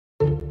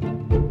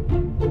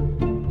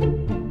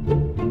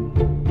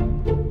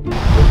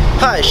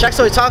Hi,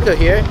 Shaxoi Taco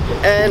here,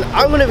 and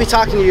I'm going to be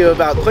talking to you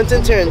about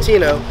Quentin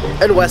Tarantino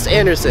and Wes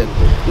Anderson.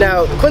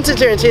 Now, Quentin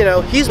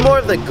Tarantino, he's more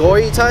of the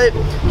gory type.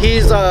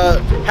 He's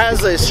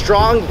has a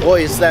strong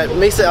voice that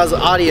makes it as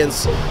an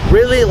audience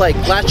really like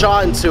latch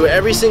on to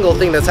every single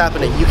thing that's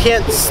happening. You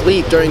can't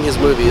sleep during his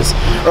movies,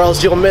 or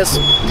else you'll miss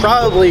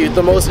probably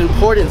the most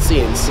important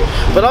scenes.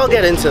 But I'll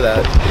get into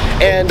that.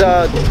 And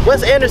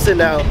Wes Anderson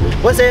now.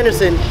 Wes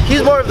Anderson,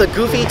 he's more of the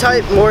goofy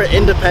type, more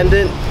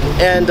independent,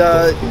 and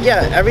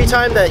yeah, every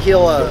time that he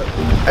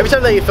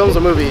films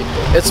a movie,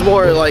 it's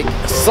more like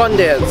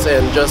Sundance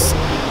and just,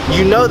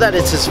 you know that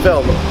it's his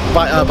film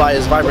by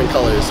his vibrant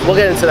colors. We'll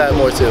get into that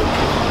more too.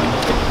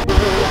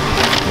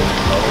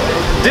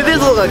 Do these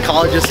look like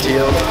colleges to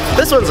you?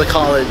 This one's a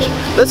college.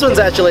 This one's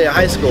actually a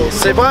high school,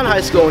 Saban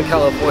High School in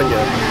California.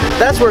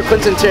 That's where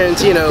Quentin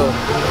Tarantino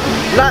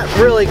not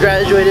really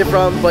graduated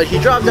from, but he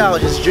dropped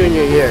out his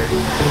junior year.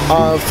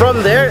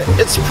 From there,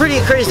 it's pretty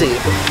crazy.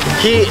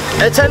 He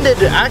attended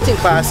acting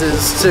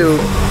classes to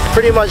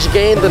pretty much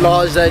gain the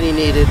knowledge that he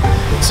needed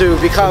to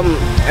become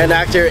an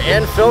actor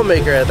and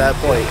filmmaker at that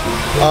point.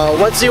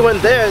 Once he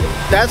went there,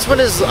 that's when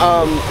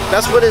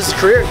his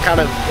career kind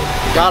of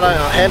got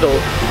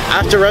handled.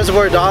 After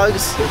Reservoir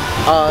Dogs,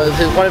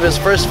 one of his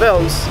first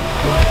films,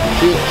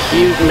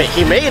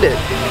 he made it.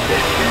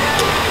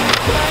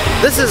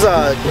 This is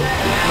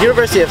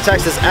University of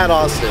Texas at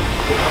Austin.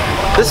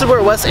 This is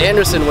where Wes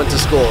Anderson went to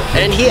school,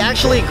 and he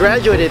actually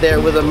graduated there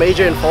with a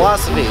major in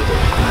philosophy.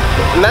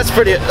 And that's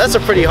a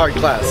pretty hard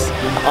class.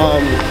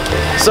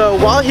 So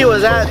while he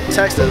was at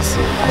Texas,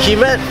 he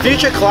met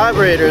future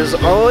collaborators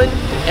Owen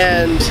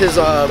and his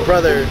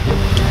brother,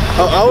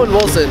 Owen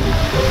Wilson,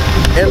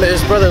 and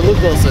his brother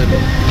Luke Wilson.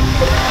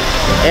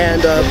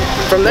 And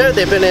from there,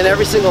 they've been in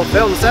every single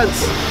film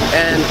since,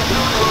 and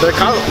they're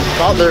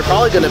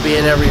probably going to be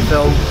in every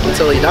film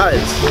until he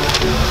dies.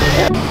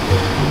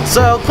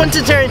 So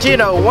Quentin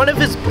Tarantino, one of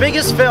his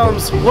biggest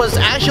films was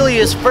actually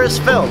his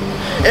first film.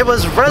 It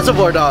was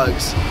Reservoir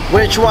Dogs,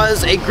 which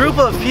was a group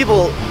of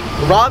people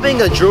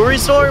robbing a jewelry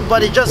store,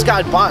 but it just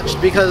got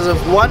botched because of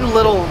one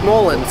little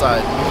mole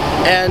inside.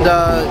 And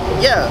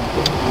yeah,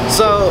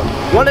 so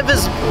one of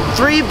his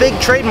 3 big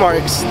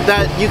trademarks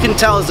that you can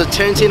tell is a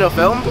Tarantino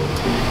film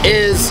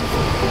is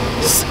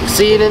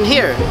seen in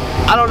here.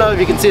 I don't know if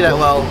you can see that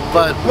well,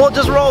 but we'll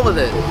just roll with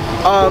it.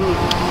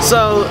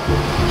 So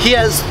he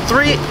has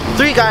three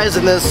guys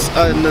in this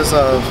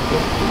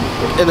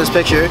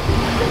picture,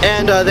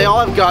 and they all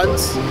have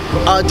guns.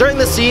 During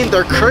the scene,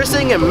 they're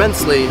cursing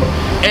immensely,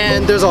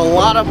 and there's a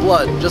lot of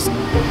blood, just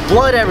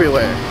blood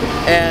everywhere.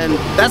 And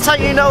that's how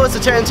you know it's a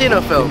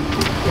Tarantino film.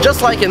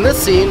 Just like in this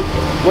scene,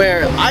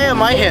 where I have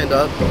my hand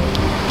up,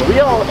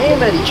 we all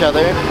aim at each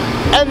other,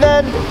 and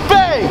then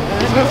bang!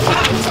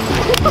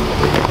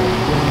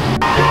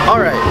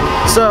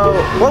 Alright, so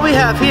what we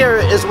have here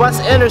is Wes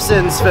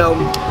Anderson's film,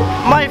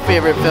 my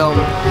favorite film,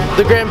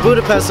 The Grand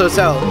Budapest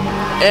Hotel.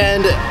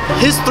 And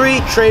his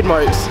 3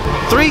 trademarks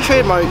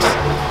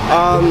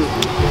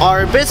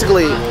are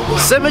basically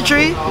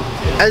symmetry,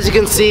 as you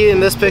can see in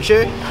this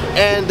picture,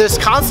 and there's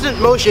constant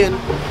motion,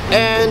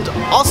 and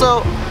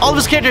also all of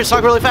his characters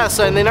talk really fast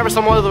and they never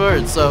say one of the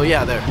words, so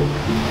yeah, there.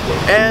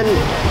 And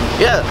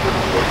yeah,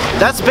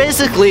 that's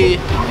basically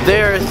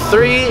their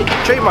 3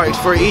 trademarks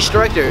for each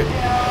director.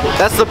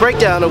 That's the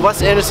breakdown of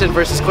Wes Anderson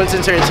versus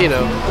Quentin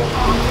Tarantino.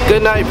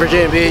 Good night,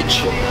 Virginia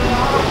Beach.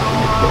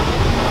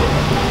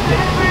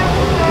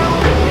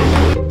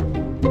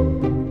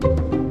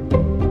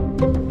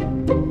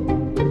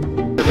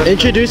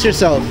 Introduce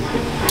yourself.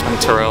 I'm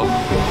Terrell.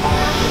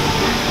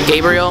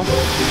 Gabriel.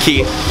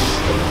 Khlye.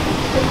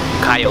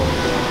 Kyle.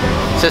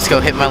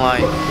 Cisco, hit my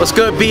line. What's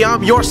good, B?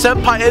 I'm your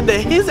senpai into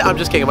his. I'm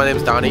just kidding. My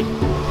name's Donnie.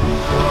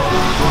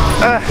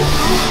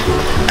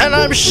 And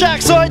I'm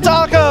Shaxoi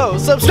Taco.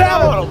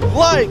 Subscribe,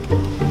 like,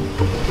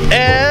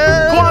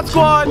 and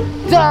Squad.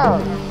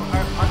 down.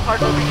 Our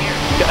car's over here.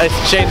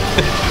 Shane.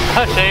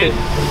 Shane.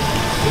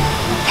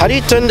 How do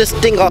you turn this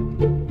thing off?